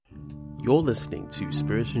You're listening to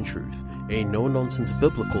Spirit and Truth, a no-nonsense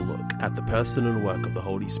biblical look at the person and work of the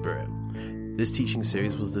Holy Spirit. This teaching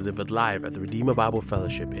series was delivered live at the Redeemer Bible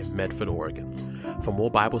Fellowship in Medford, Oregon. For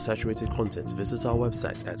more Bible-saturated content, visit our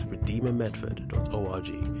website at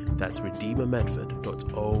redeemermedford.org. That's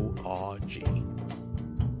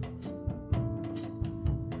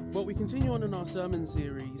redeemermedford.org. Well, we continue on in our sermon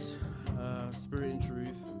series, Spirit and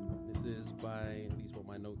Truth. This is, by at least what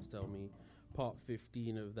my notes tell me, part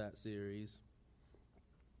 15 of that series.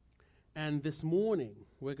 And this morning,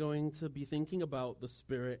 we're going to be thinking about the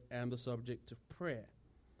Spirit and the subject of prayer.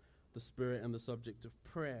 The Spirit and the subject of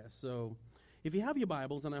prayer. So, if you have your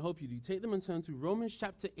Bibles, and I hope you do, take them and turn to Romans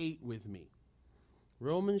chapter 8 with me.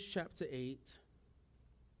 Romans chapter 8.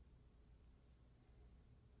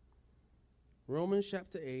 Romans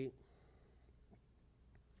chapter 8.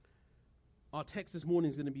 Our text this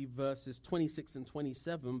morning is going to be verses 26 and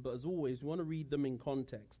 27, but as always, we want to read them in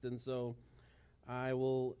context. And so I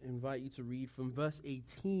will invite you to read from verse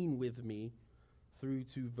 18 with me through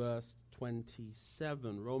to verse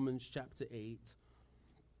 27. Romans chapter 8,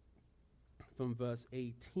 from verse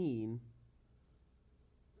 18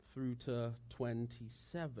 through to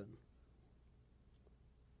 27.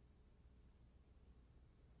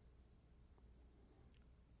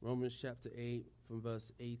 Romans chapter 8, from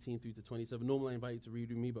verse 18 through to 27. Normally I invite you to read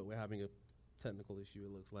with me, but we're having a technical issue,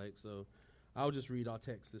 it looks like. So I'll just read our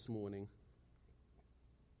text this morning.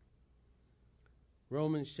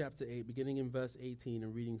 Romans chapter 8, beginning in verse 18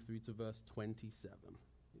 and reading through to verse 27.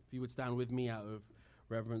 If you would stand with me out of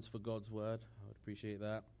reverence for God's word, I would appreciate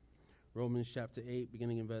that. Romans chapter 8,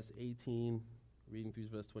 beginning in verse 18, reading through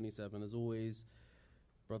to verse 27. As always,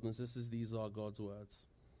 brothers and sisters, these are God's words.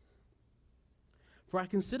 For I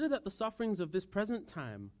consider that the sufferings of this present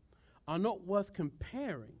time are not worth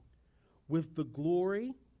comparing with the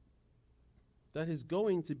glory that is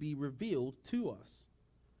going to be revealed to us.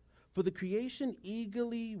 For the creation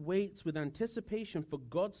eagerly waits with anticipation for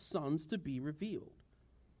God's sons to be revealed.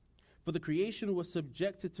 For the creation was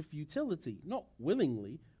subjected to futility, not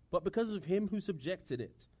willingly, but because of him who subjected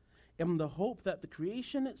it, in the hope that the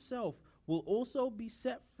creation itself will also be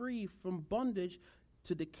set free from bondage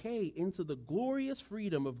to decay into the glorious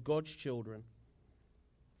freedom of God's children.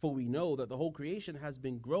 For we know that the whole creation has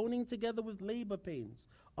been groaning together with labor pains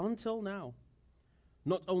until now.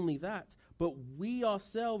 Not only that, but we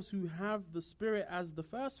ourselves who have the Spirit as the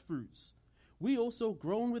first fruits, we also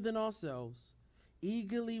groan within ourselves,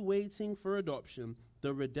 eagerly waiting for adoption,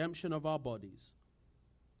 the redemption of our bodies.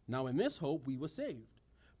 Now in this hope we were saved.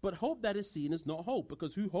 But hope that is seen is not hope,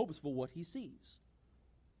 because who hopes for what he sees?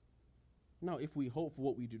 Now, if we hope for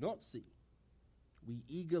what we do not see, we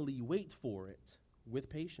eagerly wait for it with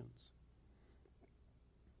patience.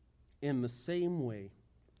 In the same way,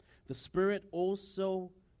 the Spirit also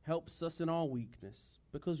helps us in our weakness,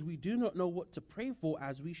 because we do not know what to pray for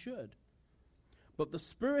as we should. But the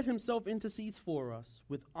Spirit himself intercedes for us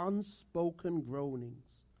with unspoken groanings.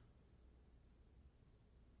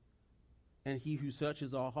 And he who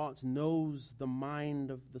searches our hearts knows the mind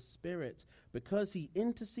of the Spirit, because he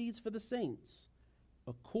intercedes for the saints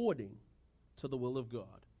according to the will of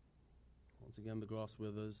God. Once again, the grass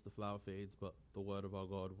withers, the flower fades, but the word of our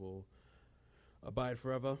God will abide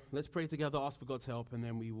forever. Let's pray together, ask for God's help, and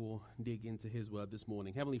then we will dig into his word this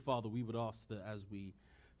morning. Heavenly Father, we would ask that as we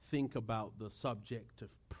think about the subject of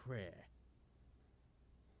prayer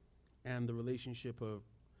and the relationship of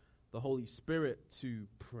the Holy Spirit to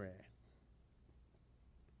prayer,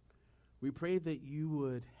 we pray that you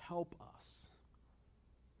would help us,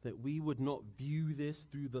 that we would not view this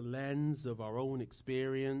through the lens of our own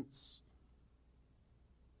experience,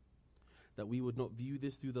 that we would not view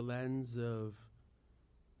this through the lens of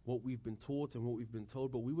what we've been taught and what we've been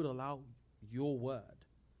told, but we would allow your word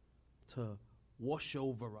to wash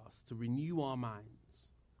over us, to renew our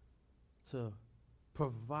minds, to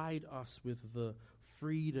provide us with the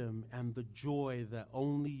freedom and the joy that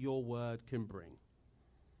only your word can bring.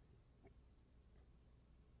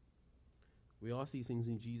 We ask these things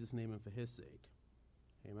in Jesus' name and for his sake.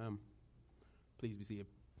 Amen. Please be seated.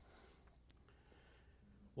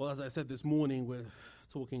 Well, as I said this morning, we're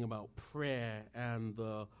talking about prayer and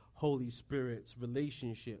the Holy Spirit's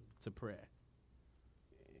relationship to prayer.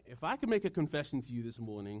 If I could make a confession to you this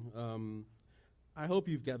morning, I hope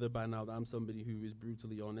you've gathered by now that I'm somebody who is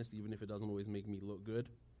brutally honest, even if it doesn't always make me look good.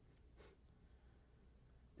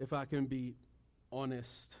 If I can be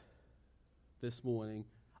honest this morning,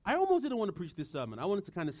 I almost didn't want to preach this sermon. I wanted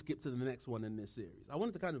to kind of skip to the next one in this series. I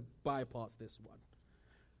wanted to kind of bypass this one.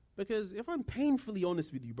 Because if I'm painfully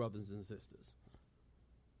honest with you, brothers and sisters,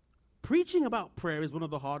 preaching about prayer is one of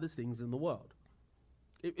the hardest things in the world.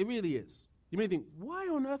 It really is. You may think, why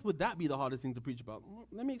on earth would that be the hardest thing to preach about? Well,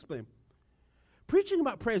 let me explain. Preaching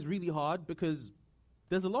about prayer is really hard because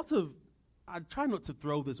there's a lot of, I try not to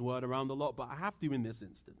throw this word around a lot, but I have to in this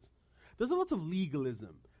instance. There's a lot of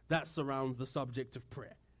legalism that surrounds the subject of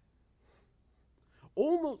prayer.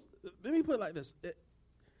 Almost, let me put it like this.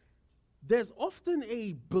 There's often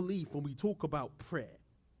a belief when we talk about prayer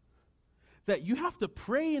that you have to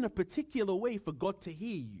pray in a particular way for God to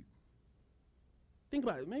hear you. Think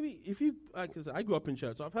about it. Maybe if you, because I grew up in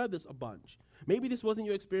church, so I've heard this a bunch. Maybe this wasn't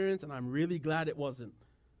your experience, and I'm really glad it wasn't.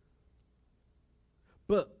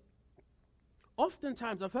 But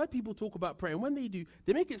oftentimes I've heard people talk about prayer, and when they do,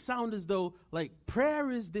 they make it sound as though like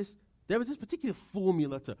prayer is this, there is this particular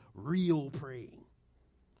formula to real praying.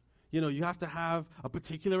 You know, you have to have a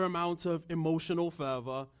particular amount of emotional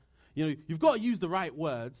fervor. You know, you've got to use the right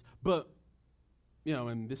words, but, you know,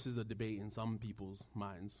 and this is a debate in some people's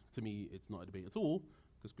minds. To me, it's not a debate at all,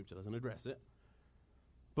 because Scripture doesn't address it.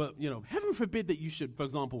 But, you know, heaven forbid that you should, for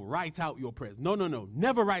example, write out your prayers. No.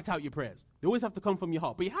 Never write out your prayers. They always have to come from your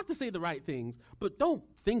heart. But you have to say the right things, but don't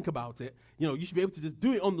think about it. You know, you should be able to just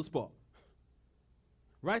do it on the spot.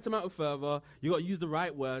 Right amount of fervor. You got to use the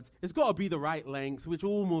right words. It's got to be the right length, which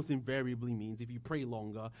almost invariably means if you pray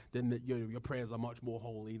longer, then your prayers are much more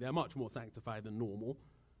holy. They're much more sanctified than normal.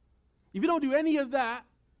 If you don't do any of that,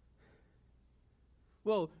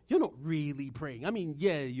 well, you're not really praying. I mean,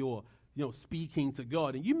 yeah, you're speaking to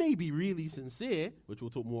God, and you may be really sincere, which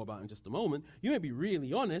we'll talk more about in just a moment. You may be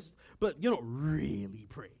really honest, but you're not really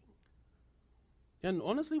praying. And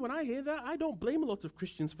honestly, when I hear that, I don't blame a lot of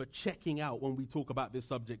Christians for checking out when we talk about this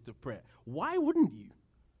subject of prayer. Why wouldn't you?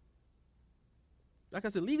 Like I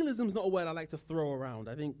said, legalism is not a word I like to throw around.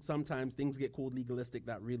 I think sometimes things get called legalistic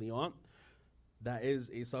that really aren't. That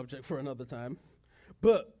is a subject for another time.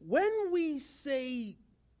 But when we say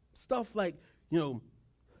stuff like,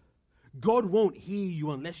 God won't hear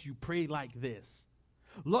you unless you pray like this.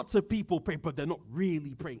 Lots of people pray, but they're not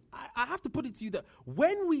really praying. I have to put it to you that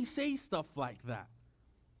when we say stuff like that,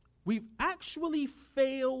 we've actually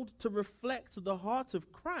failed to reflect the heart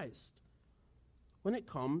of Christ when it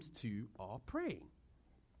comes to our praying.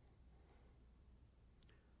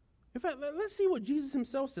 In fact, let's see what Jesus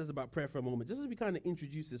himself says about prayer for a moment, just as we kind of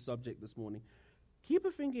introduce this subject this morning. Keep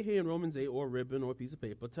a finger here in Romans 8 or a ribbon or a piece of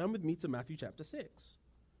paper. Turn with me to Matthew chapter 6.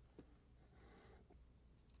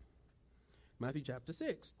 Matthew chapter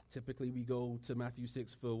 6. Typically, we go to Matthew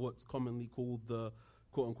 6 for what's commonly called the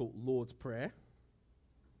quote-unquote Lord's Prayer.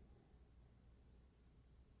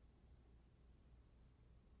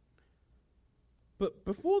 But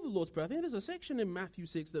before the Lord's Prayer, I think there's a section in Matthew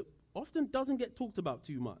 6 that often doesn't get talked about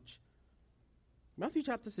too much. Matthew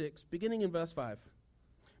chapter 6, beginning in verse 5.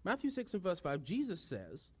 Matthew 6 and verse 5, Jesus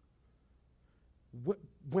says,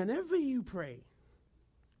 whenever you pray,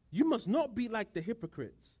 you must not be like the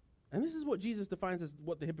hypocrites. And this is what Jesus defines as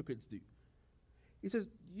what the hypocrites do. He says,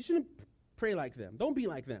 you shouldn't pray like them. Don't be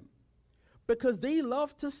like them. Because they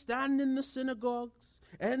love to stand in the synagogues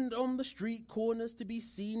and on the street corners to be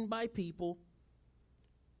seen by people.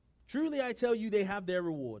 Truly, I tell you, they have their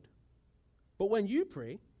reward. But when you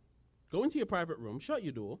pray, go into your private room, shut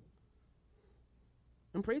your door,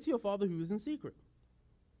 and pray to your Father who is in secret.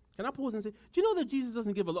 Can I pause and say, do you know that Jesus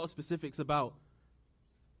doesn't give a lot of specifics about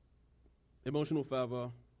emotional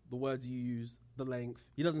fervor, the words you use, the length?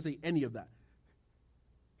 He doesn't say any of that.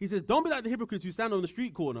 He says, don't be like the hypocrites who stand on the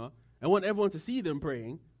street corner and want everyone to see them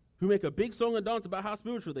praying, who make a big song and dance about how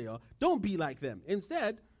spiritual they are. Don't be like them.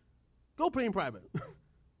 Instead, go pray in private.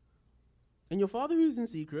 And your Father who sees in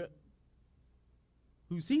secret,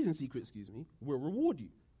 will reward you.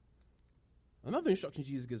 Another instruction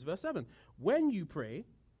Jesus gives, verse 7. When you pray,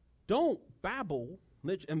 don't babble.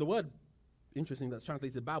 And the word, interesting, that's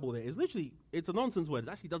translated babble there, is literally, it's a nonsense word. It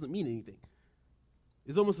actually doesn't mean anything.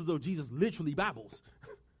 It's almost as though Jesus literally babbles.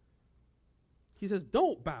 He says,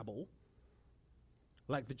 don't babble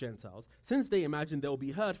like the Gentiles, since they imagine they'll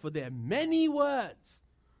be heard for their many words.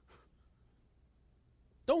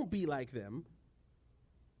 Don't be like them,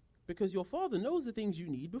 because your Father knows the things you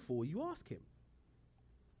need before you ask him.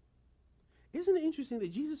 Isn't it interesting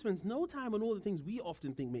that Jesus spends no time on all the things we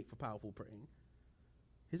often think make for powerful praying?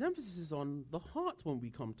 His emphasis is on the heart when we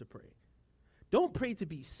come to pray. Don't pray to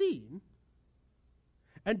be seen,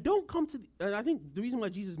 and don't come to and I think the reason why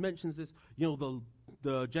Jesus mentions this,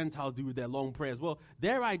 the Gentiles do with their long prayers. Well,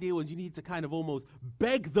 their idea was you need to kind of almost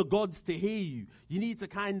beg the gods to hear you. You need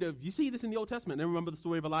to you see this in the Old Testament. And remember the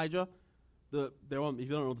story of Elijah? If you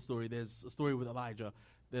don't know the story, there's a story with Elijah.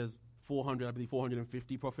 There's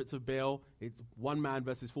 450 prophets of Baal. It's one man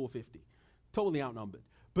versus 450. Totally outnumbered.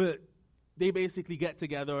 But they basically get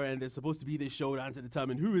together and there's supposed to be this showdown to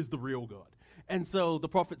determine who is the real God. And so the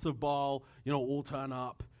prophets of Baal, all turn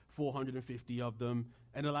up, 450 of them.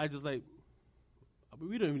 And Elijah's like,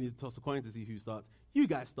 we don't even need to toss a coin to see who starts. You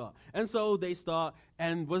guys start. And so they start.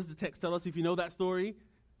 And what does the text tell us if you know that story?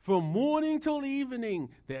 From morning till evening,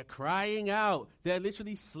 they're crying out. They're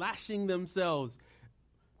literally slashing themselves.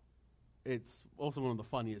 It's also one of the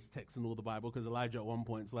funniest texts in all the Bible because Elijah at one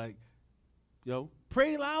point is like,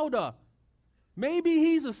 pray louder. Maybe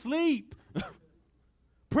he's asleep.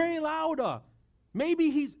 Pray louder.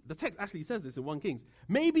 Maybe the text actually says this in 1 Kings.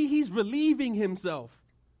 Maybe he's relieving himself.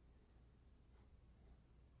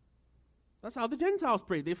 That's how the Gentiles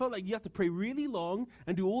prayed. They felt like you have to pray really long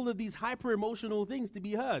and do all of these hyper-emotional things to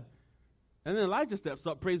be heard. And then Elijah steps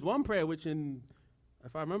up, prays one prayer, which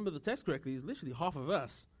if I remember the text correctly, is literally half a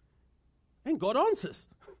verse. And God answers.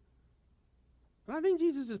 And I think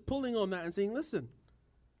Jesus is pulling on that and saying, listen,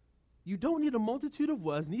 you don't need a multitude of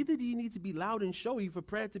words, neither do you need to be loud and showy for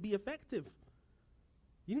prayer to be effective.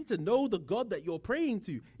 You need to know the God that you're praying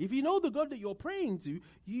to. If you know the God that you're praying to,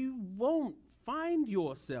 you won't find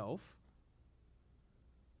yourself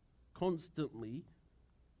constantly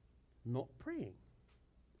not praying.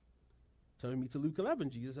 Turn me to Luke 11.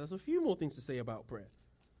 Jesus has a few more things to say about prayer.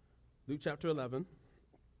 Luke chapter 11.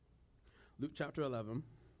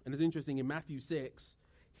 And it's interesting, in Matthew 6,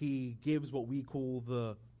 he gives what we call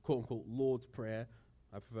the quote-unquote Lord's Prayer.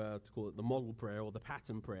 I prefer to call it the model prayer or the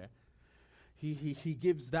pattern prayer. He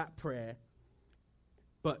gives that prayer.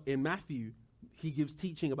 But in Matthew, he gives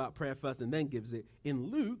teaching about prayer first and then gives it. In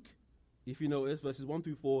Luke, if you notice, verses 1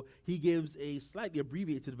 through 4, he gives a slightly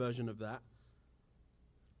abbreviated version of that.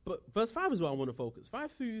 But verse 5 is where I want to focus.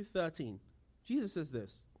 5 through 13. Jesus says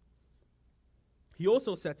this. He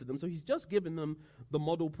also said to them, so he's just given them the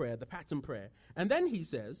model prayer, the pattern prayer. And then he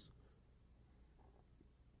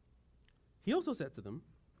also said to them,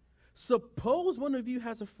 suppose one of you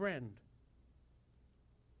has a friend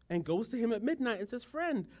and goes to him at midnight and says,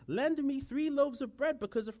 friend, lend me 3 loaves of bread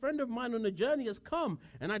because a friend of mine on a journey has come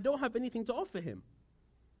and I don't have anything to offer him.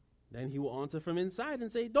 Then he will answer from inside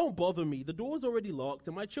and say, don't bother me. The door's already locked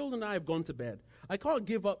and my children and I have gone to bed. I can't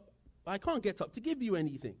get up to give you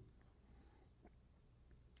anything.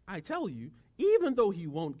 I tell you, even though he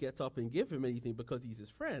won't get up and give him anything because he's his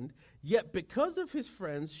friend, yet because of his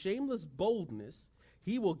friend's shameless boldness,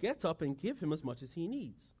 he will get up and give him as much as he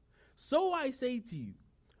needs. So I say to you,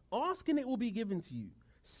 ask and it will be given to you.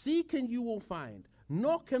 Seek and you will find.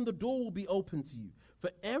 Knock and the door will be open to you. For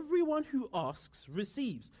everyone who asks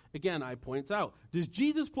receives. Again, I point out, does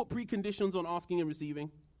Jesus put preconditions on asking and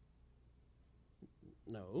receiving?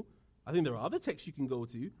 No. I think there are other texts you can go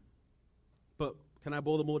to. But can I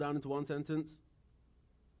boil them all down into one sentence?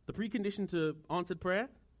 The precondition to answered prayer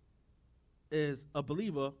is a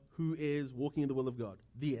believer who is walking in the will of God.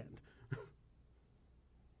 The end.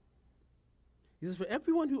 He says, for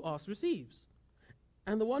everyone who asks receives,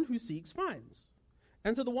 and the one who seeks finds,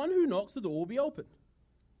 and to the one who knocks the door will be opened.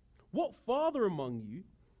 What father among you,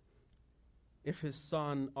 if his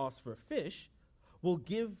son asks for a fish, will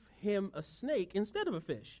give him a snake instead of a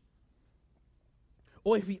fish?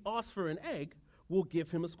 Or if he asks for an egg, will give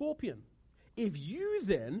him a scorpion? If you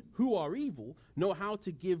then, who are evil, know how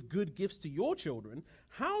to give good gifts to your children,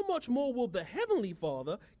 how much more will the Heavenly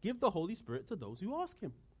Father give the Holy Spirit to those who ask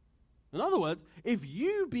him? In other words, if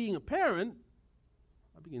you being a parent,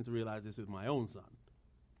 I begin to realize this with my own son,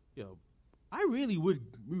 I really would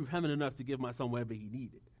move heaven enough to give my son whatever he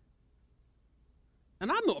needed.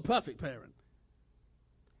 And I'm not a perfect parent.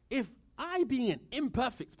 If I, being an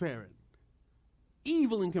imperfect parent,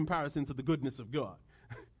 evil in comparison to the goodness of God,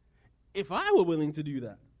 if I were willing to do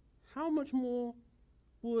that, how much more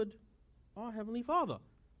would our Heavenly Father?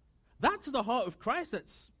 That's the heart of Christ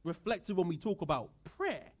that's reflected when we talk about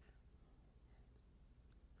prayer.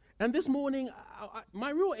 And this morning,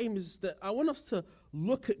 my real aim is that I want us to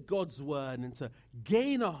look at God's word and to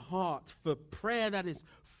gain a heart for prayer that is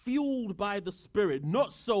fueled by the Spirit,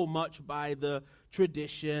 not so much by the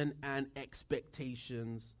tradition and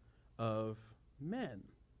expectations of men.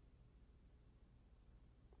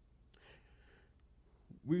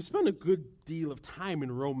 We've spent a good deal of time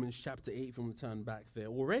in Romans chapter 8, if we turn back there,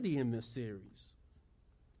 already in this series.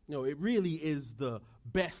 It really is the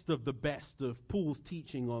best of Paul's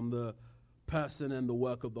teaching on the person and the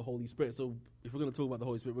work of the Holy Spirit. So if we're going to talk about the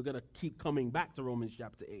Holy Spirit, we're going to keep coming back to Romans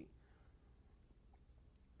chapter 8.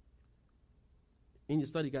 In your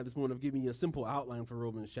study guide this morning, I've given you a simple outline for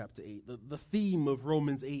Romans chapter 8. The theme of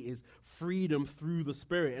Romans 8 is freedom through the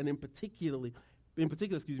Spirit. And in particular,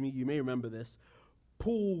 you may remember this,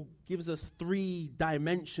 Paul gives us 3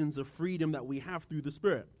 dimensions of freedom that we have through the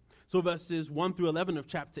Spirit. So verses 1 through 11 of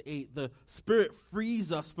chapter 8, the Spirit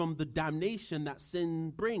frees us from the damnation that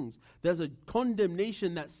sin brings. There's a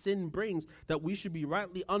condemnation that sin brings that we should be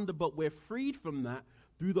rightly under, but we're freed from that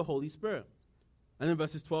through the Holy Spirit. And then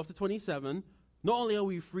verses 12 to 27, not only are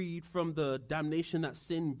we freed from the damnation that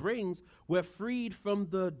sin brings, we're freed from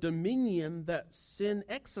the dominion that sin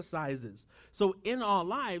exercises. So in our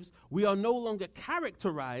lives, we are no longer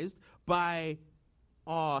characterized by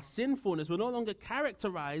our sinfulness. We're no longer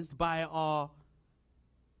characterized by our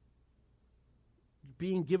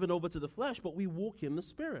being given over to the flesh, but we walk in the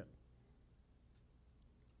Spirit.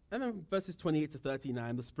 And then verses 28 to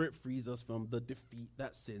 39, the Spirit frees us from the defeat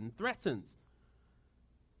that sin threatens.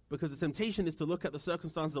 Because the temptation is to look at the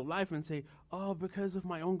circumstances of life and say, oh, because of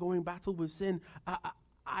my ongoing battle with sin,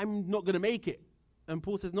 I'm not going to make it. And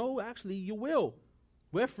Paul says, no, actually, you will.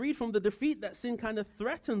 We're freed from the defeat that sin kind of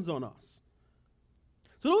threatens on us.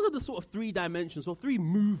 So those are the sort of three dimensions, or three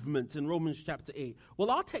movements in Romans chapter 8.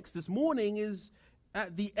 Well, our text this morning is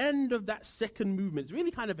at the end of that second movement. It's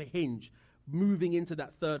really kind of a hinge moving into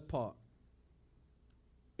that third part.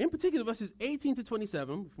 In particular, verses 18 to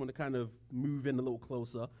 27, if we want to kind of move in a little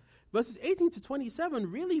closer, verses 18 to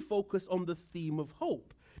 27 really focus on the theme of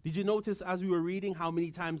hope. Did you notice as we were reading how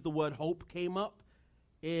many times the word hope came up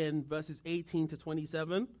in verses 18 to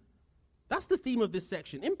 27? That's the theme of this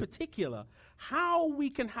section. In particular, how we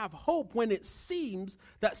can have hope when it seems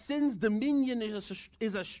that sin's dominion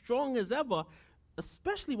is as strong as ever,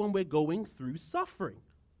 especially when we're going through suffering.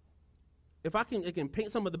 If I can again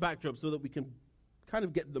paint some of the backdrop so that we can kind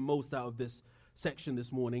of get the most out of this section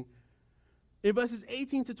this morning. In verses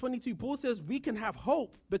 18 to 22, Paul says we can have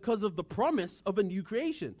hope because of the promise of a new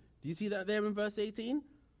creation. Do you see that there in verse 18?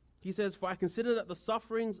 He says, for I consider that the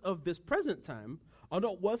sufferings of this present time are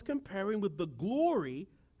not worth comparing with the glory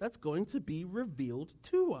that's going to be revealed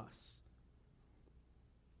to us.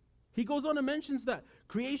 He goes on and mentions that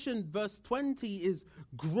creation, verse 20, is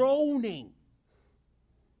groaning.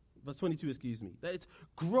 Verse 22, excuse me. That it's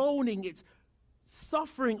groaning, it's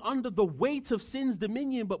suffering under the weight of sin's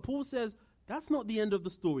dominion. But Paul says, that's not the end of the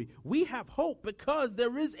story. We have hope because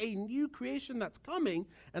there is a new creation that's coming,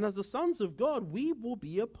 and as the sons of God, we will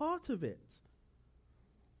be a part of it.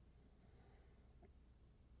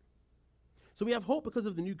 So we have hope because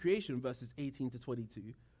of the new creation, verses 18 to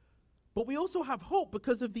 22. But we also have hope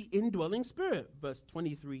because of the indwelling Spirit, verse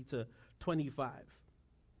 23 to 25.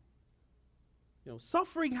 You know,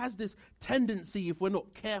 suffering has this tendency, if we're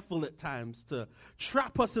not careful at times, to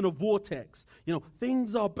trap us in a vortex. You know,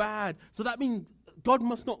 things are bad, so that means God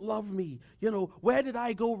must not love me. You know, where did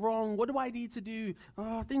I go wrong? What do I need to do?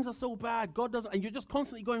 Things are so bad. God doesn't, and you're just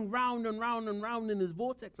constantly going round and round and round in this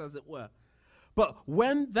vortex, as it were. But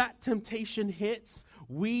when that temptation hits,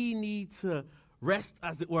 we need to rest,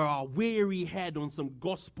 as it were, our weary head on some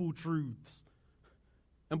gospel truths.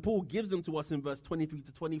 And Paul gives them to us in verse 23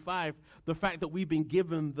 to 25, the fact that we've been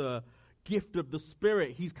given the gift of the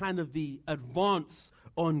Spirit. He's kind of the advance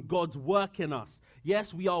on God's work in us.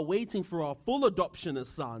 Yes, we are waiting for our full adoption as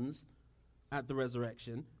sons at the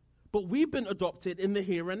resurrection, but we've been adopted in the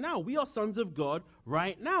here and now. We are sons of God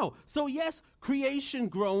right now. So yes, creation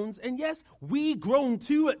groans, and yes, we groan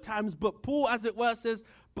too at times, but Paul, as it were, says,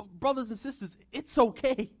 but brothers and sisters, it's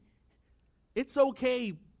okay. It's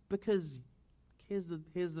okay, because here's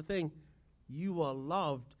the thing. You are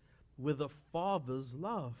loved with a father's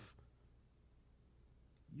love.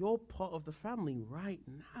 You're part of the family right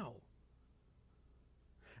now.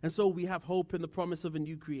 And so we have hope in the promise of a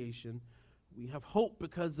new creation. We have hope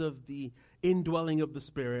because of the indwelling of the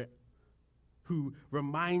Spirit, who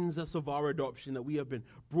reminds us of our adoption, that we have been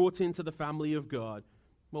brought into the family of God.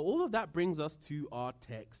 Well, all of that brings us to our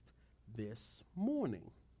text this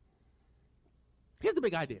morning. Here's the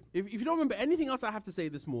big idea. If you don't remember anything else I have to say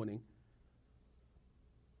this morning,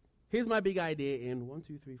 here's my big idea in 1,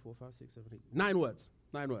 2, 3, 4, 5, 6, 7, 8, 9 words.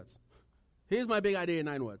 9 words. Here's my big idea in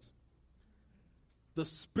 9 words. The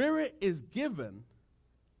Spirit is given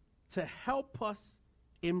to help us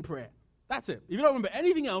in prayer. That's it. If you don't remember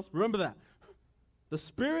anything else, remember that. The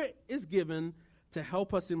Spirit is given to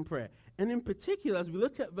help us in prayer. And in particular, as we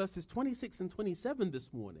look at verses 26 and 27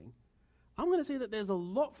 this morning, I'm going to say that there's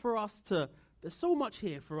so much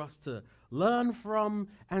here for us to learn from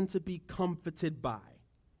and to be comforted by.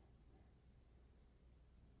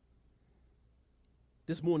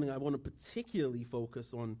 This morning, I want to particularly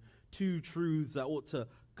focus on 2 truths that ought to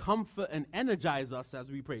comfort and energize us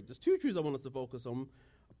as we pray. There's 2 truths I want us to focus on.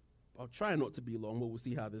 I'll try not to be long, but we'll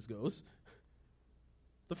see how this goes.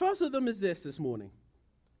 The first of them is this morning.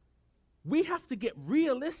 We have to get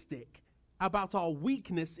realistic about our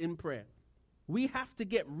weakness in prayer. We have to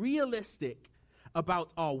get realistic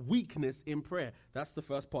about our weakness in prayer. That's the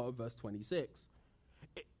first part of verse 26.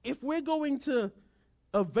 If we're going to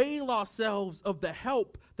avail ourselves of the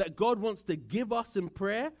help that God wants to give us in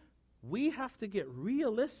prayer, we have to get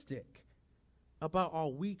realistic about our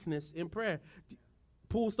weakness in prayer.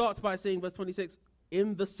 Paul starts by saying, verse 26,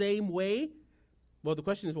 in the same way. Well, the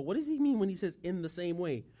question is, well, what does he mean when he says in the same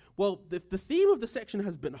way? Well, the theme of the section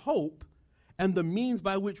has been hope and the means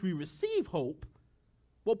by which we receive hope.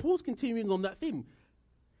 Well, Paul's continuing on that theme.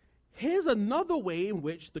 Here's another way in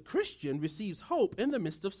which the Christian receives hope in the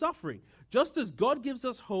midst of suffering. Just as God gives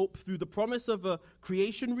us hope through the promise of a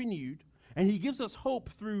creation renewed, and he gives us hope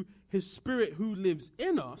through his Spirit who lives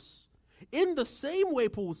in us, in the same way,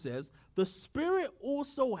 Paul says, the Spirit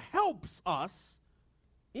also helps us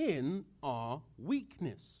in our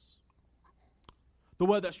weakness. The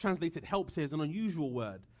word that's translated helps here is an unusual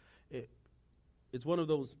word. It's one of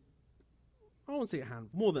those, I won't say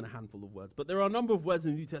more than a handful of words, but there are a number of words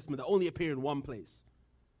in the New Testament that only appear in one place.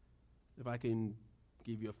 If I can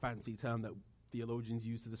give you a fancy term that theologians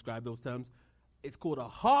use to describe those terms, it's called a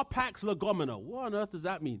harpax legomena. What on earth does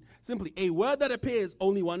that mean? Simply a word that appears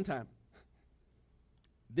only one time.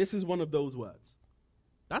 This is one of those words.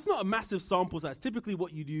 That's not a massive sample size. Typically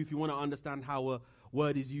what you do if you want to understand how a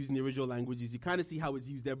word is used in the original language is you kind of see how it's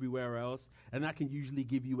used everywhere else, and that can usually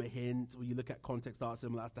give you a hint, or you look at context art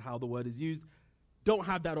similar as to how the word is used. Don't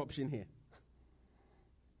have that option here.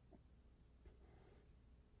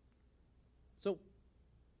 So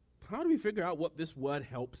how do we figure out what this word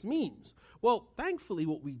helps means? Well, thankfully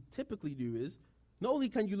what we typically do is, not only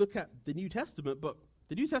can you look at the New Testament, but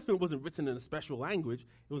the New Testament wasn't written in a special language.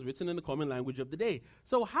 It was written in the common language of the day.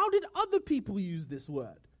 So how did other people use this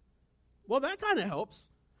word? Well, that kind of helps.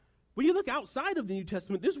 When you look outside of the New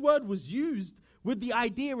Testament, this word was used with the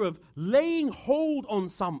idea of laying hold on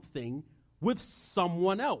something with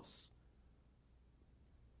someone else.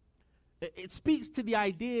 It speaks to the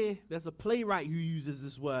idea, there's a playwright who uses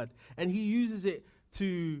this word, and he uses it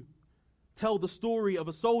to tell the story of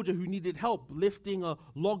a soldier who needed help lifting a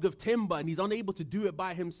log of timber, and he's unable to do it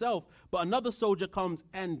by himself. But another soldier comes,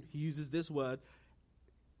 and he uses this word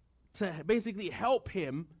to basically help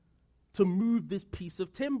him to move this piece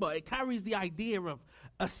of timber. It carries the idea of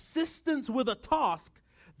assistance with a task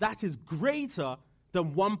that is greater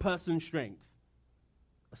than one person's strength.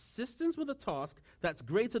 Assistance with a task that's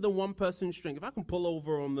greater than one person's strength. If I can pull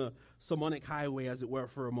over on the Simonic Highway, as it were,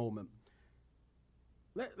 for a moment.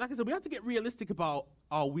 Like I said, we have to get realistic about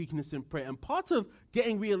our weakness in prayer. And part of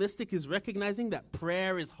getting realistic is recognizing that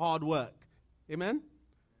prayer is hard work. Amen?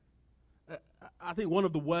 I think one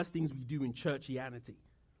of the worst things we do in churchianity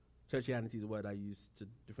is a word I use to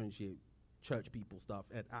differentiate church people stuff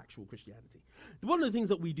and actual Christianity. One of the things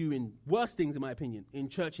that we do worst things, in my opinion, in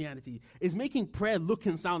churchianity is making prayer look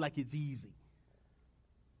and sound like it's easy.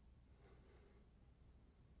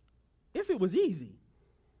 If it was easy,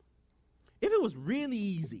 if it was really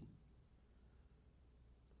easy,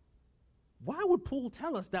 why would Paul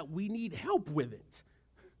tell us that we need help with it?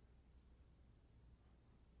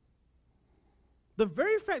 The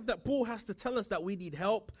very fact that Paul has to tell us that we need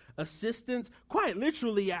help, assistance, quite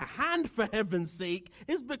literally a hand for heaven's sake,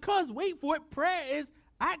 is because, wait for it, prayer is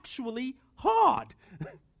actually hard.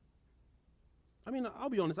 I mean, I'll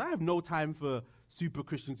be honest, I have no time for super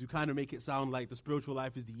Christians who kind of make it sound like the spiritual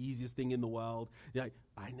life is the easiest thing in the world. They're like,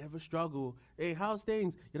 I never struggle. Hey, how's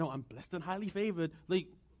things? I'm blessed and highly favored. Like,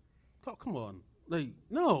 come on. Like,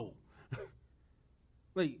 no.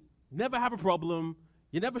 Like, never have a problem.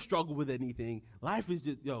 You never struggle with anything. Life is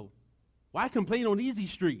just, why complain on easy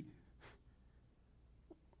street?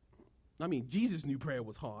 I mean, Jesus knew prayer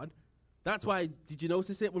was hard. That's why, did you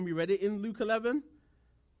notice it when we read it in Luke 11?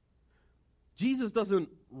 Jesus doesn't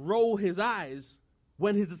roll his eyes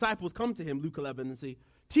when his disciples come to him, Luke 11, and say,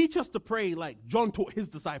 teach us to pray like John taught his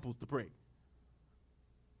disciples to pray.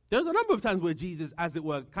 There's a number of times where Jesus, as it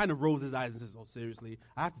were, kind of rolls his eyes and says, oh, seriously,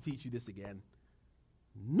 I have to teach you this again.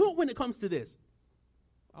 Not when it comes to this.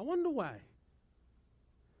 I wonder why.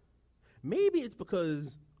 Maybe it's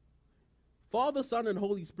because Father, Son, and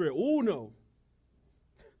Holy Spirit all know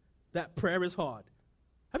that prayer is hard.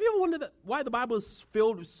 Have you ever wondered why the Bible is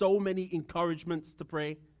filled with so many encouragements to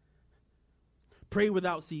pray? Pray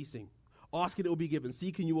without ceasing. Ask and it will be given.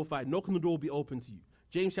 Seek and you will find. Knock and the door will be open to you.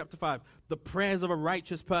 James chapter 5. The prayers of a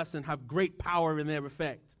righteous person have great power in their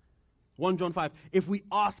effect. 1 John 5. If we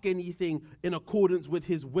ask anything in accordance with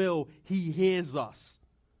his will, he hears us.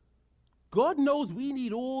 God knows we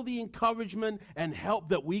need all the encouragement and help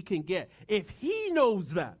that we can get. If he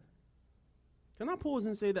knows that, can I pause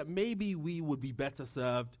and say that maybe we would be better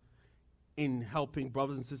served in helping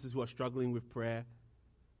brothers and sisters who are struggling with prayer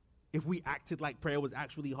if we acted like prayer was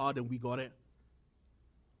actually hard and we got it.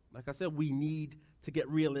 Like I said, we need to get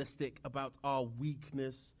realistic about our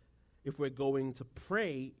weakness if we're going to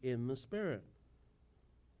pray in the Spirit.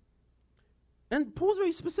 And Paul's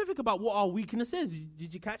very specific about what our weakness is.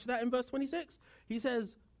 Did you catch that in verse 26? He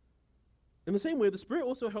says, in the same way, the Spirit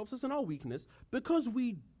also helps us in our weakness because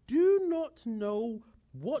we do not know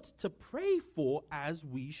what to pray for as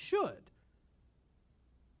we should.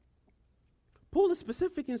 Paul is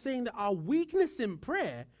specific in saying that our weakness in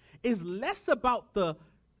prayer is less about the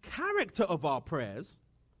character of our prayers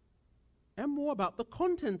and more about the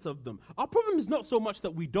content of them. Our problem is not so much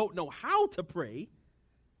that we don't know how to pray.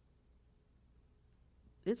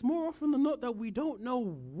 It's more often than not that we don't know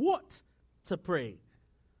what to pray.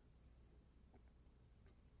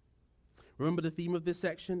 Remember the theme of this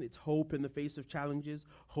section? It's hope in the face of challenges,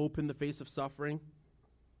 hope in the face of suffering.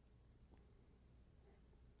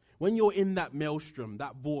 When you're in that maelstrom,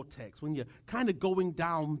 that vortex, when you're kind of going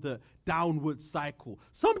down the downward cycle,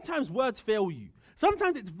 sometimes words fail you.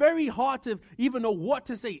 Sometimes it's very hard to even know what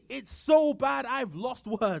to say. It's so bad, I've lost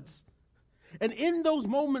words. And in those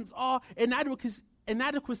moments, our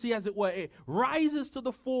inadequacy, as it were, it rises to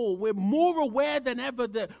the fore. We're more aware than ever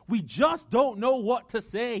that we just don't know what to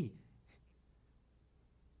say.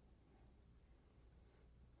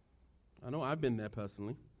 I know I've been there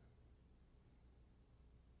personally.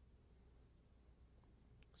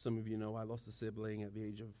 Some of you know I lost a sibling at the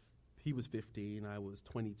age of, he was 15, I was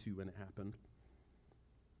 22 when it happened.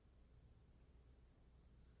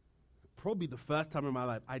 Probably the first time in my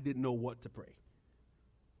life I didn't know what to pray.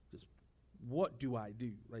 Just, what do I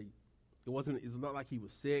do? Like, it's not like he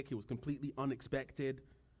was sick, it was completely unexpected.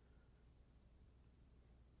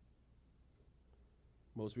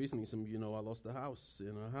 Most recently, some of you know I lost a house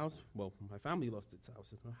in a house, well, my family lost its house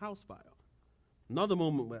in a house fire. Another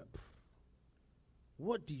moment where,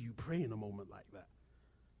 what do you pray in a moment like that?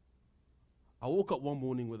 I woke up one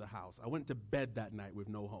morning with a house. I went to bed that night with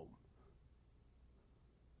no home.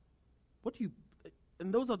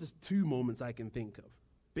 And those are just two moments I can think of,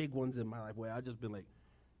 big ones in my life where I've just been like,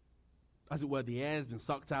 as it were, the air has been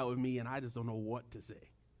sucked out of me and I just don't know what to say.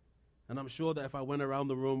 And I'm sure that if I went around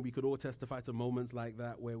the room, we could all testify to moments like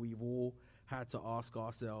that where we've all had to ask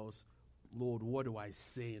ourselves, Lord, what do I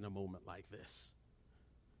say in a moment like this?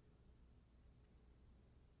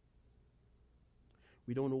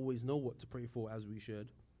 We don't always know what to pray for as we should.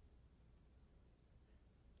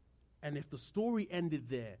 And if the story ended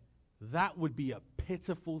there, that would be a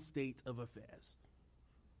pitiful state of affairs.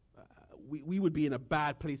 We would be in a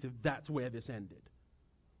bad place if that's where this ended.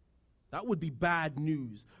 That would be bad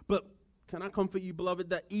news. But can I comfort you, beloved,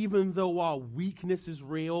 that even though our weakness is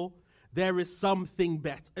real, there is something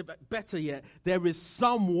better. Better yet, there is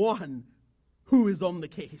someone who is on the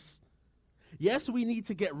case. Yes, we need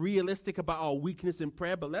to get realistic about our weakness in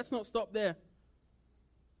prayer, but let's not stop there.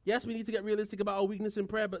 Yes, we need to get realistic about our weakness in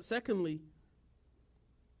prayer, but secondly,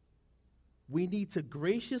 we need to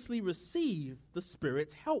graciously receive the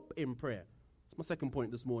Spirit's help in prayer. That's my second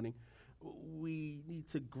point this morning. We need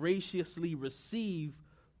to graciously receive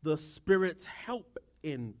the Spirit's help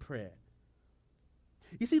in prayer.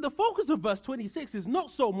 You see, the focus of verse 26 is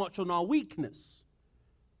not so much on our weakness.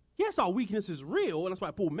 Yes, our weakness is real, and that's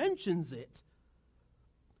why Paul mentions it.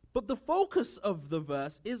 But the focus of the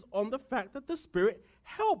verse is on the fact that the Spirit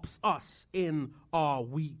helps us in our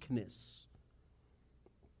weakness.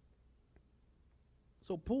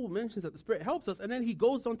 So Paul mentions that the Spirit helps us, and then he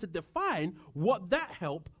goes on to define what that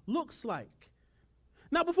help looks like.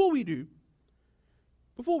 Now, before we do,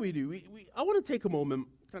 I want to take a moment,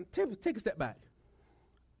 take a step back.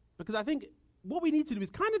 Because I think what we need to do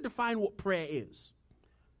is kind of define what prayer is.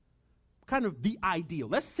 Kind of the ideal.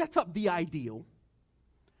 Let's set up the ideal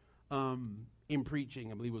in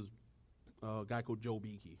preaching. I believe it was a guy called Joe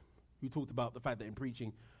Beakey who talked about the fact that in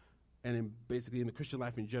preaching and basically in the Christian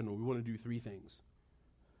life in general, we want to do three things.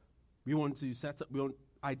 We want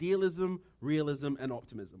idealism, realism, and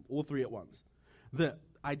optimism, all three at once. The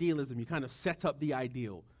idealism, you kind of set up the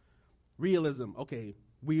ideal. Realism, okay,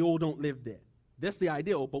 we all don't live there. That's the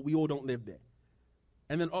ideal, but we all don't live there.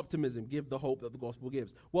 And then optimism, give the hope that the gospel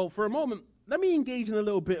gives. Well, for a moment, let me engage in a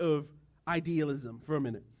little bit of idealism for a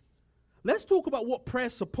minute. Let's talk about what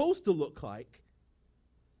prayer's supposed to look like.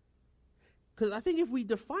 Because I think if we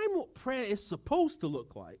define what prayer is supposed to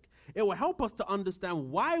look like, it will help us to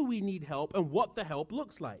understand why we need help and what the help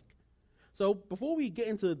looks like. So before we get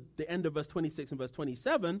into the end of verse 26 and verse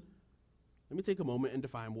 27, let me take a moment and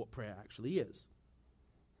define what prayer actually is.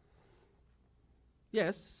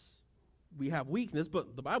 Yes, we have weakness,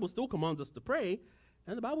 but the Bible still commands us to pray.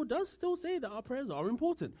 And the Bible does still say that our prayers are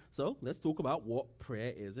important. So let's talk about what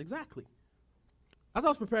prayer is exactly. As I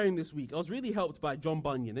was preparing this week, I was really helped by John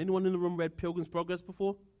Bunyan. Anyone in the room read Pilgrim's Progress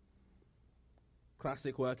before?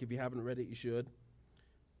 Classic work. If you haven't read it, you should.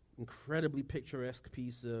 Incredibly picturesque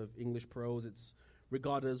piece of English prose. It's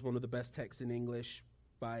regarded as one of the best texts in English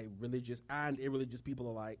by religious and irreligious people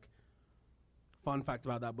alike. Fun fact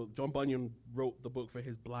about that book, John Bunyan wrote the book for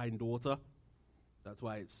his blind daughter. That's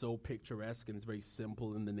why it's so picturesque and it's very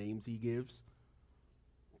simple in the names he gives.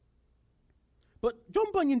 But John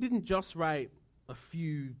Bunyan didn't just write a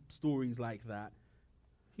few stories like that.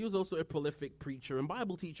 He was also a prolific preacher and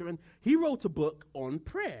Bible teacher, and he wrote a book on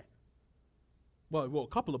prayer. Well, he wrote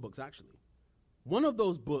a couple of books, actually. One of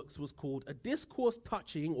those books was called A Discourse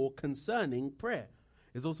Touching or Concerning Prayer.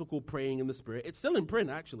 It's also called Praying in the Spirit. It's still in print,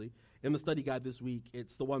 actually. In the study guide this week,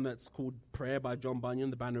 it's the one that's called Prayer by John Bunyan.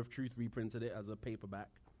 The Banner of Truth reprinted it as a paperback.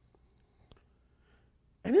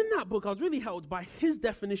 And in that book, I was really helped by his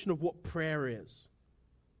definition of what prayer is.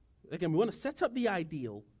 Again, we want to set up the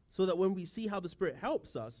ideal so that when we see how the Spirit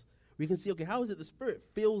helps us, we can see, okay, how is it the Spirit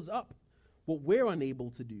fills up what we're unable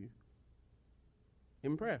to do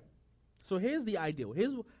in prayer? So here's the ideal.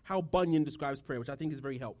 Here's how Bunyan describes prayer, which I think is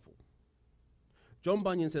very helpful. John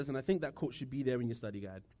Bunyan says, and I think that quote should be there in your study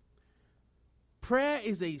guide, prayer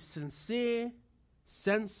is a sincere,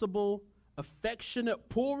 sensible, affectionate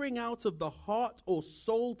pouring out of the heart or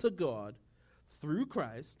soul to God through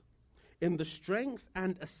Christ in the strength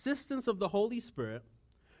and assistance of the Holy Spirit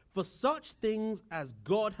for such things as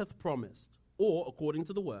God hath promised, or, according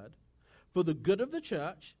to the word, for the good of the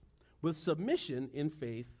church with submission in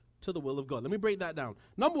faith to the will of God. Let me break that down.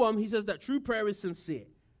 Number one, he says that true prayer is sincere.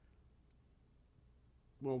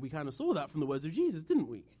 Well, we kind of saw that from the words of Jesus, didn't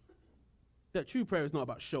we? That true prayer is not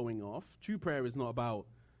about showing off. True prayer is not about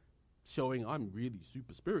showing I'm really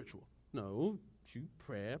super spiritual. No, true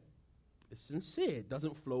prayer is sincere. It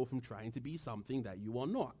doesn't flow from trying to be something that you are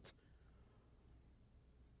not.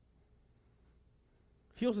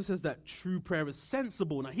 He also says that true prayer is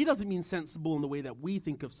sensible. Now, he doesn't mean sensible in the way that we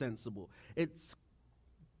think of sensible. It's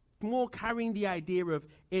more carrying the idea of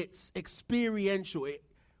it's experiential.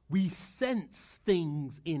 We sense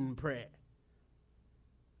things in prayer.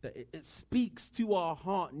 That it speaks to our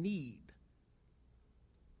heart need.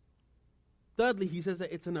 Thirdly, he says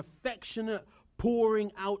that it's an affectionate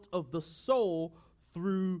pouring out of the soul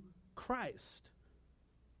through Christ.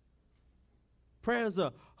 Prayer is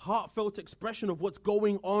a heartfelt expression of what's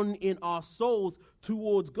going on in our souls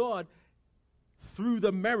towards God through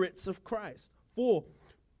the merits of Christ. 4,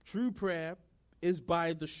 true prayer is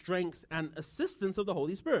by the strength and assistance of the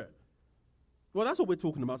Holy Spirit. Well, that's what we're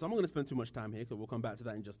talking about, so I'm not going to spend too much time here because we'll come back to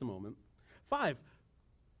that in just a moment. 5,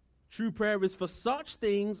 true prayer is for such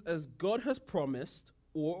things as God has promised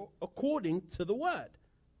or according to the word.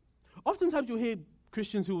 Oftentimes you'll hear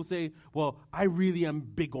Christians who will say, well, I really am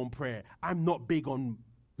big on prayer. I'm not big on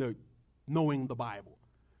knowing the Bible.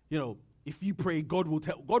 You know, if you pray, God will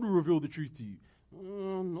reveal the truth to you.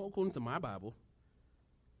 Not according to my Bible.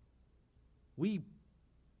 We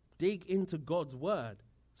dig into God's word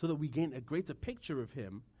so that we gain a greater picture of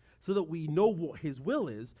him, so that we know what his will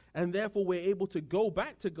is, and therefore we're able to go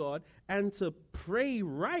back to God and to pray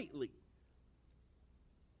rightly.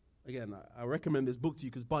 Again, I recommend this book to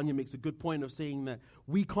you because Bunyan makes a good point of saying that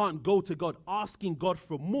we can't go to God asking God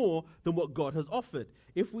for more than what God has offered.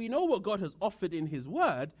 If we know what God has offered in his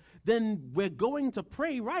word, then we're going to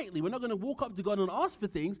pray rightly. We're not going to walk up to God and ask for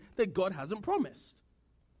things that God hasn't promised.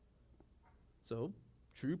 So,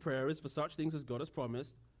 true prayer is for such things as God has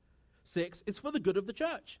promised. 6, it's for the good of the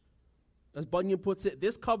church. As Bunyan puts it,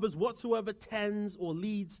 this covers whatsoever tends or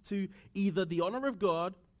leads to either the honor of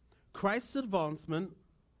God, Christ's advancement,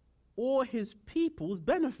 or his people's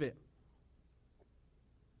benefit.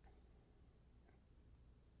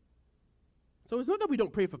 So it's not that we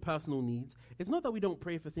don't pray for personal needs. It's not that we don't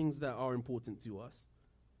pray for things that are important to us.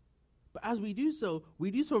 But as we do so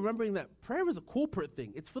remembering that prayer is a corporate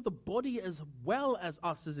thing. It's for the body as well as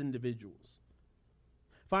us as individuals.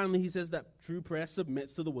 Finally, he says that true prayer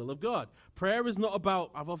submits to the will of God. Prayer is not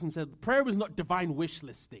about, I've often said, prayer is not divine wish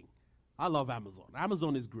listing. I love Amazon.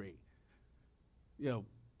 Amazon is great. You know,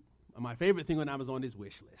 my favorite thing on Amazon is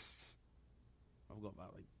wish lists. I've got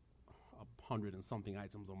about 100 and something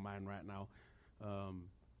items on mine right now.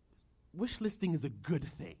 Wish listing is a good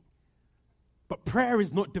thing. But prayer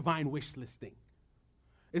is not divine wish listing.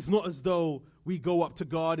 It's not as though we go up to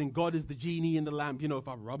God and God is the genie in the lamp. You know, if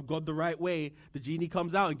I rub God the right way, the genie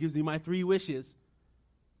comes out and gives me my 3 wishes.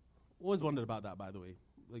 Always wondered about that, by the way.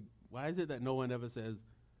 Like, why is it that no one ever says,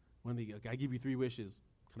 I give you 3 wishes,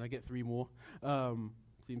 can I get 3 more?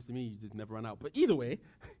 Seems to me you just never run out. But either way,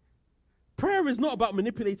 prayer is not about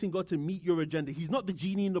manipulating God to meet your agenda. He's not the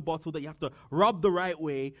genie in the bottle that you have to rub the right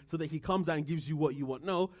way so that he comes out and gives you what you want.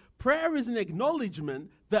 No, prayer is an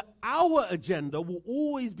acknowledgement that our agenda will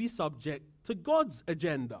always be subject to God's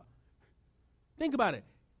agenda. Think about it.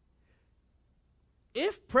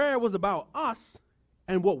 If prayer was about us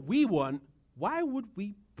and what we want, why would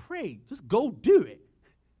we pray? Just go do it.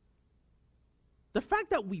 The fact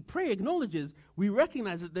that we pray acknowledges we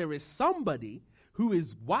recognize that there is somebody who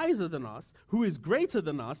is wiser than us, who is greater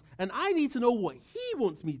than us, and I need to know what he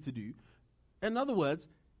wants me to do. In other words,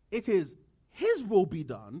 it is his will be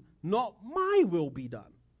done, not my will be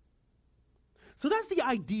done. So that's the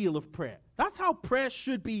ideal of prayer. That's how prayer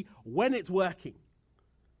should be when it's working.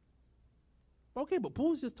 Okay, but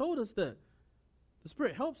Paul's just told us that the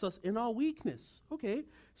Spirit helps us in our weakness. Okay,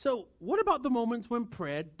 so what about the moments when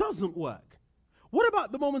prayer doesn't work? What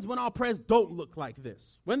about the moments when our prayers don't look like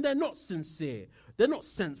this? When they're not sincere, they're not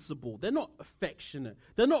sensible, they're not affectionate,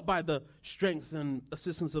 they're not by the strength and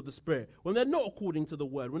assistance of the Spirit, when they're not according to the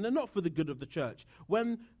Word, when they're not for the good of the church,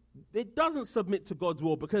 when it doesn't submit to God's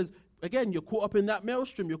will because, again, you're caught up in that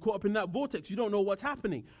maelstrom, you're caught up in that vortex, you don't know what's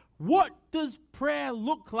happening. What does prayer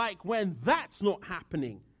look like when that's not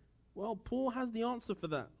happening? Well, Paul has the answer for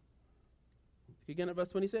that. Again at verse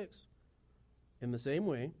 26. In the same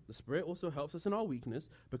way, the Spirit also helps us in our weakness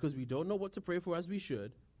because we don't know what to pray for as we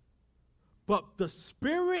should. But the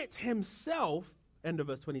Spirit himself, end of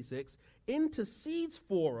verse 26, intercedes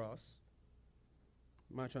for us,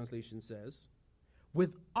 my translation says,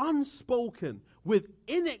 with unspoken, with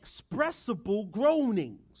inexpressible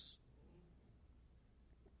groanings.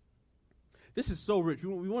 This is so rich.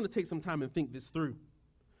 We want to take some time and think this through.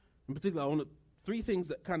 In particular, I want to three things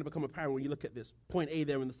that kind of become apparent when you look at this. Point A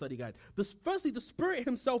there in the study guide. Firstly, the Spirit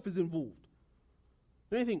himself is involved.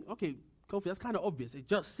 And you think, okay, Kofi, that's kind of obvious. It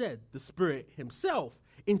just said the Spirit himself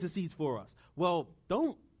intercedes for us. Well,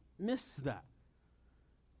 don't miss that.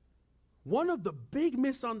 One of the big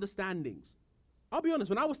misunderstandings, I'll be honest,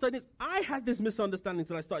 when I was studying this, I had this misunderstanding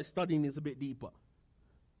until I started studying this a bit deeper.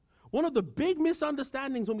 One of the big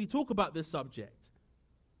misunderstandings when we talk about this subject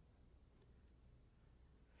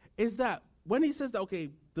is that when he says that, okay,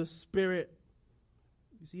 the Spirit,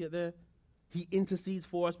 you see it there? He intercedes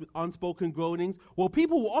for us with unspoken groanings. Well,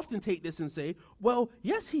 people will often take this and say, well,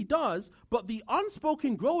 yes, he does, but the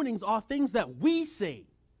unspoken groanings are things that we say.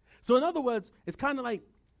 So in other words, it's kind of like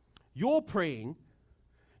you're praying,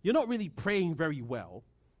 you're not really praying very well.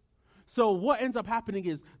 So what ends up happening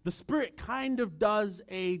is the Spirit kind of does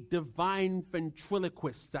a divine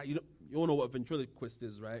ventriloquist. That you all know what ventriloquist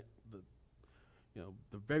is, right?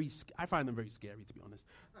 I find them very scary, to be honest.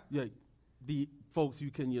 Yeah, the folks who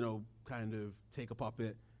can, kind of take a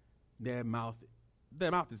puppet, their mouth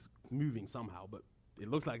is moving somehow, but it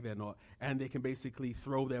looks like they're not, and they can basically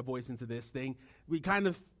throw their voice into this thing.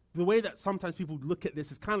 The way that sometimes people look at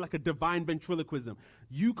this is kind of like a divine ventriloquism.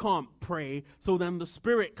 You can't pray, so then the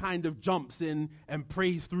Spirit kind of jumps in and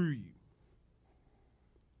prays through you.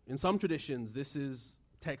 In some traditions,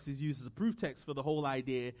 text is used as a proof text for the whole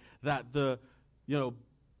idea that the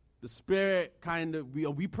Spirit kind of,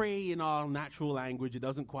 we pray in our natural language. It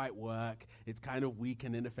doesn't quite work. It's kind of weak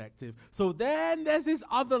and ineffective. So then there's this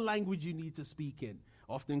other language you need to speak in,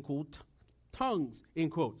 often called tongues, in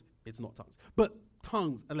quotes. It's not tongues, but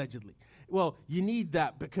tongues, allegedly. Well, you need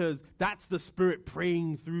that because that's the Spirit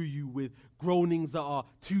praying through you with groanings that are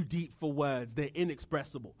too deep for words. They're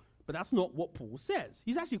inexpressible. But that's not what Paul says.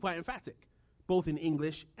 He's actually quite emphatic, both in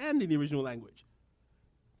English and in the original language.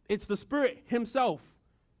 It's the Spirit himself.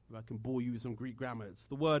 If I can bore you with some Greek grammar, it's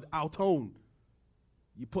the word auton.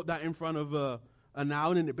 You put that in front of a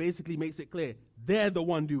noun and it basically makes it clear. They're the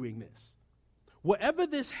one doing this. Whatever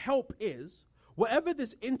this help is, whatever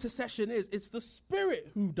this intercession is, it's the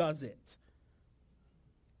Spirit who does it.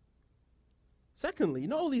 Secondly,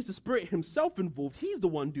 not only is the Spirit himself involved, he's the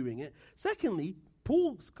one doing it. Secondly,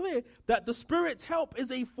 Paul's clear that the Spirit's help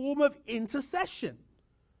is a form of intercession.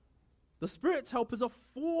 The Spirit's help is a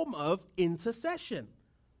form of intercession.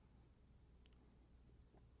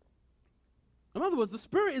 In other words, the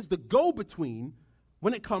Spirit is the go-between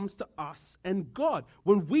when it comes to us and God.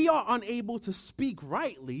 When we are unable to speak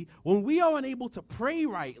rightly, when we are unable to pray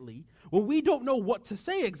rightly, when we don't know what to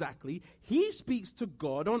say exactly, he speaks to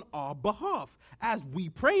God on our behalf. As we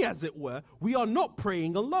pray, as it were, we are not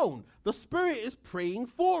praying alone. The Spirit is praying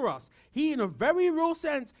for us. He, in a very real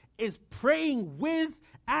sense, is praying with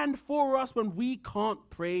and for us when we can't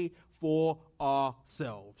pray for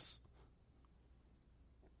ourselves.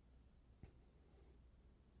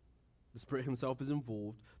 The Spirit himself is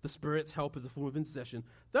involved. The Spirit's help is a form of intercession.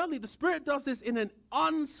 Thirdly, the Spirit does this in an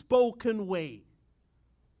unspoken way.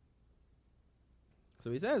 So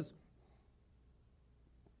he says,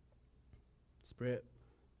 Spirit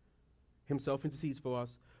himself intercedes for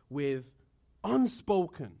us with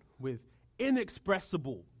unspoken, with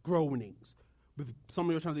inexpressible groanings. With some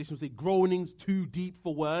of your translations say groanings too deep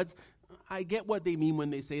for words. I get what they mean when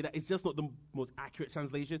they say that. It's just not the most accurate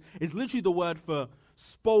translation. It's literally the word for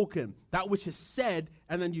spoken, that which is said,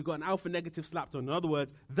 and then you've got an alpha negative slapped on. In other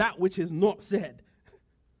words, that which is not said.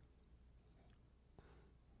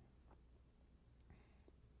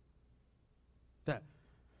 That,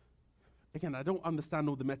 again, I don't understand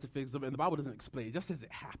all the metaphysics of it, and the Bible doesn't explain. It just says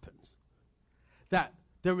it happens. That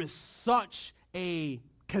there is such a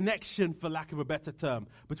connection, for lack of a better term,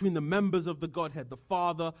 between the members of the Godhead, the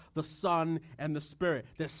Father, the Son, and the Spirit.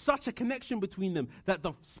 There's such a connection between them that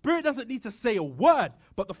the Spirit doesn't need to say a word,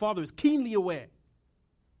 but the Father is keenly aware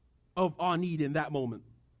of our need in that moment.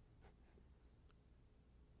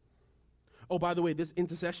 Oh, by the way, this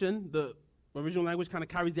intercession, the original language kind of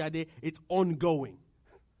carries the idea it's ongoing.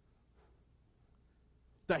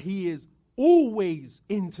 That he is always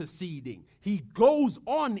interceding. He goes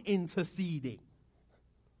on interceding.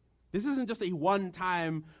 This isn't just a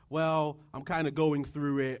one-time, well, I'm kind of going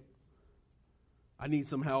through it. I need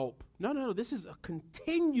some help. No. This is a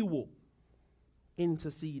continual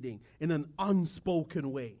interceding in an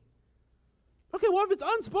unspoken way. Okay, well, if it's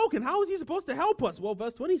unspoken, how is he supposed to help us? Well,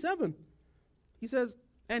 verse 27, he says,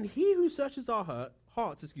 and he who searches our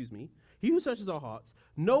hearts, he who searches our hearts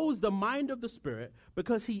knows the mind of the Spirit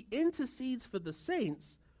because he intercedes for the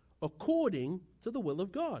saints according to the will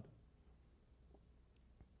of God.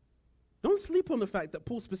 Don't sleep on the fact that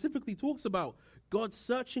Paul specifically talks about God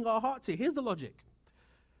searching our hearts here. Here's the logic.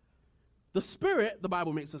 The Spirit, the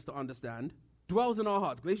Bible makes us to understand, dwells in our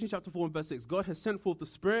hearts. Galatians chapter 4 and verse 6. God has sent forth the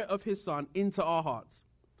Spirit of his Son into our hearts.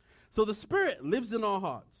 So the Spirit lives in our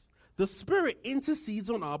hearts. The Spirit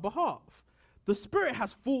intercedes on our behalf. The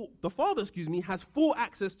Father, has full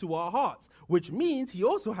access to our hearts, which means he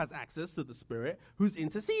also has access to the Spirit who's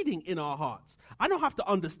interceding in our hearts. I don't have to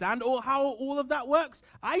understand how all of that works.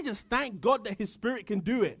 I just thank God that his Spirit can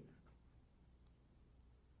do it.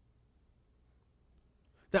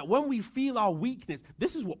 That when we feel our weakness,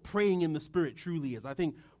 this is what praying in the Spirit truly is. I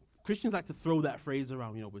think Christians like to throw that phrase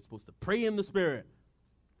around. We're supposed to pray in the Spirit.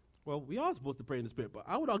 Well, we are supposed to pray in the Spirit, but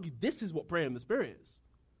I would argue this is what prayer in the Spirit is.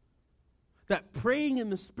 That praying in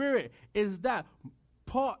the Spirit is that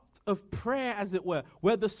part of prayer, as it were,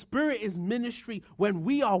 where the Spirit is ministry when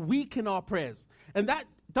we are weak in our prayers. And that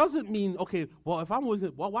doesn't mean, okay, well, if I'm always,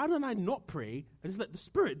 well, why don't I not pray and just let the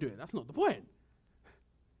Spirit do it? That's not the point.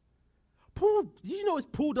 Did you notice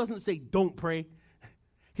Paul doesn't say don't pray?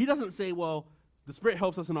 He doesn't say, well, the Spirit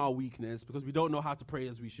helps us in our weakness because we don't know how to pray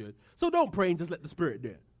as we should. So don't pray and just let the Spirit do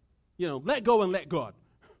it. Let go and let God.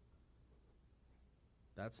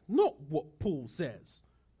 That's not what Paul says.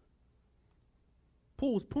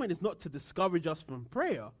 Paul's point is not to discourage us from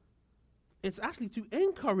prayer. It's actually to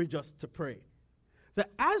encourage us to pray. That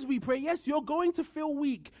as we pray, yes, you're going to feel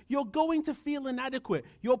weak. You're going to feel inadequate.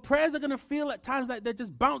 Your prayers are going to feel at times like they're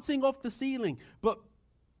just bouncing off the ceiling. But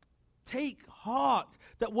take heart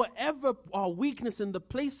that whatever our weakness in the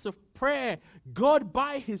place of prayer, God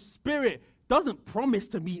by his Spirit doesn't promise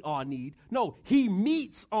to meet our need. No, he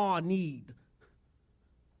meets our need.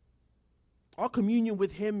 Our communion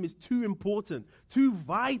with him is too important, too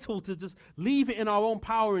vital to just leave it in our own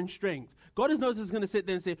power and strength. God is not just going to sit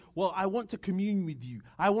there and say, well, I want to commune with you.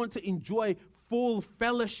 I want to enjoy full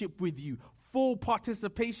fellowship with you, full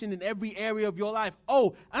participation in every area of your life.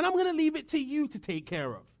 Oh, and I'm going to leave it to you to take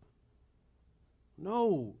care of.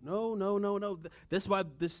 No. That's why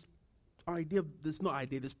this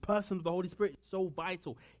person of the Holy Spirit is so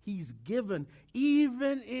vital. He's given,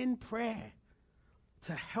 even in prayer,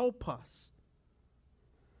 to help us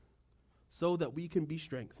so that we can be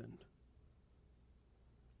strengthened.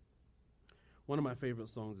 One of my favorite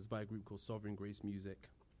songs is by a group called Sovereign Grace Music.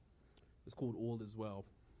 It's called All Is Well.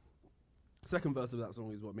 The second verse of that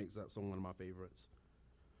song is what makes that song one of my favorites.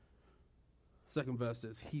 Second verse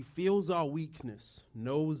says, he feels our weakness,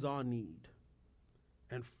 knows our need,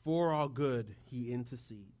 and for our good he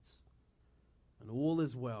intercedes. And all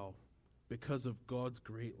is well because of God's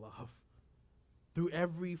great love. Through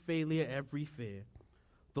every failure, every fear,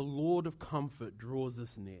 the Lord of comfort draws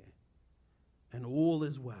us near. And all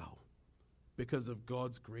is well because of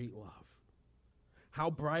God's great love. How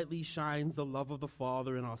brightly shines the love of the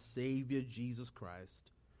Father in our Savior Jesus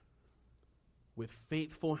Christ. With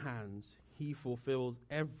faithful hands, he fulfills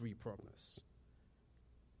every promise.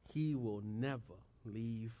 He will never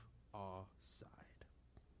leave our side.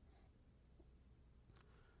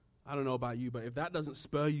 I don't know about you, but if that doesn't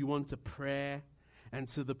spur you on to prayer and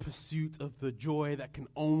to the pursuit of the joy that can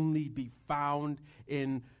only be found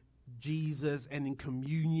in Jesus and in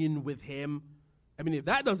communion with him, I mean, if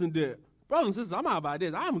that doesn't do it, brothers and sisters, I'm out of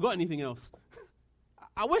ideas. I haven't got anything else.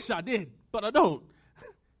 I wish I did, but I don't.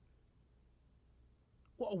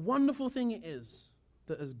 What a wonderful thing it is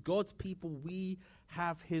that as God's people, we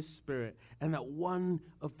have his Spirit, and that one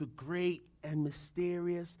of the great and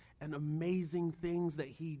mysterious and amazing things that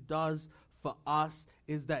he does for us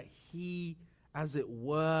is that he, as it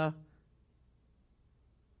were,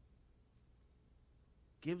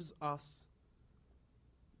 gives us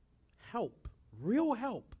help, real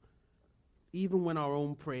help, even when our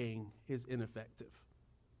own praying is ineffective.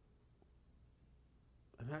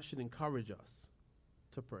 And that should encourage us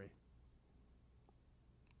to pray.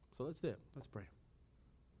 So let's do it. Let's pray.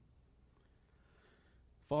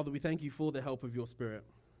 Father, we thank you for the help of your Spirit.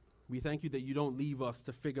 We thank you that you don't leave us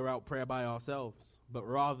to figure out prayer by ourselves, but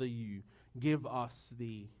rather you give us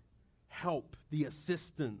the help, the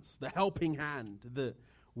assistance, the helping hand that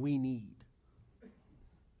we need.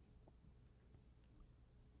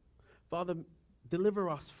 Father, deliver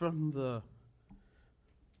us from the,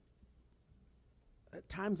 at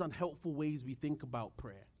times, unhelpful ways we think about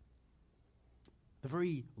prayer. The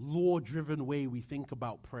very law-driven way we think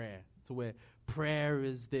about prayer, to where prayer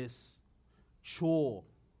is this chore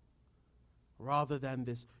rather than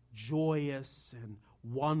this joyous and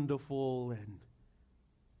wonderful and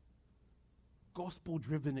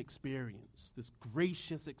gospel-driven experience, this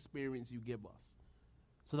gracious experience you give us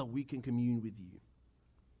so that we can commune with you.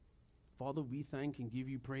 Father, we thank and give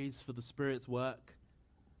you praise for the Spirit's work.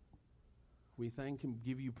 We thank and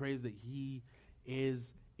give you praise that he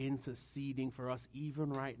is interceding for us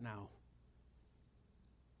even right now,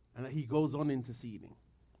 and that he goes on interceding,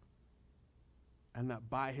 and that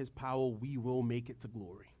by his power we will make it to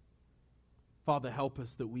glory. Father, help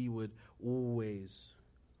us that we would always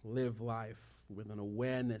live life with an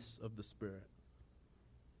awareness of the Spirit.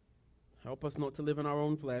 Help us not to live in our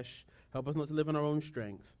own flesh. Help us not to live in our own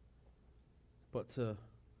strength, but to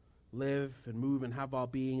live and move and have our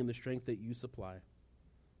being in the strength that you supply.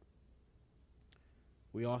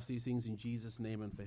 We ask these things in Jesus' name and for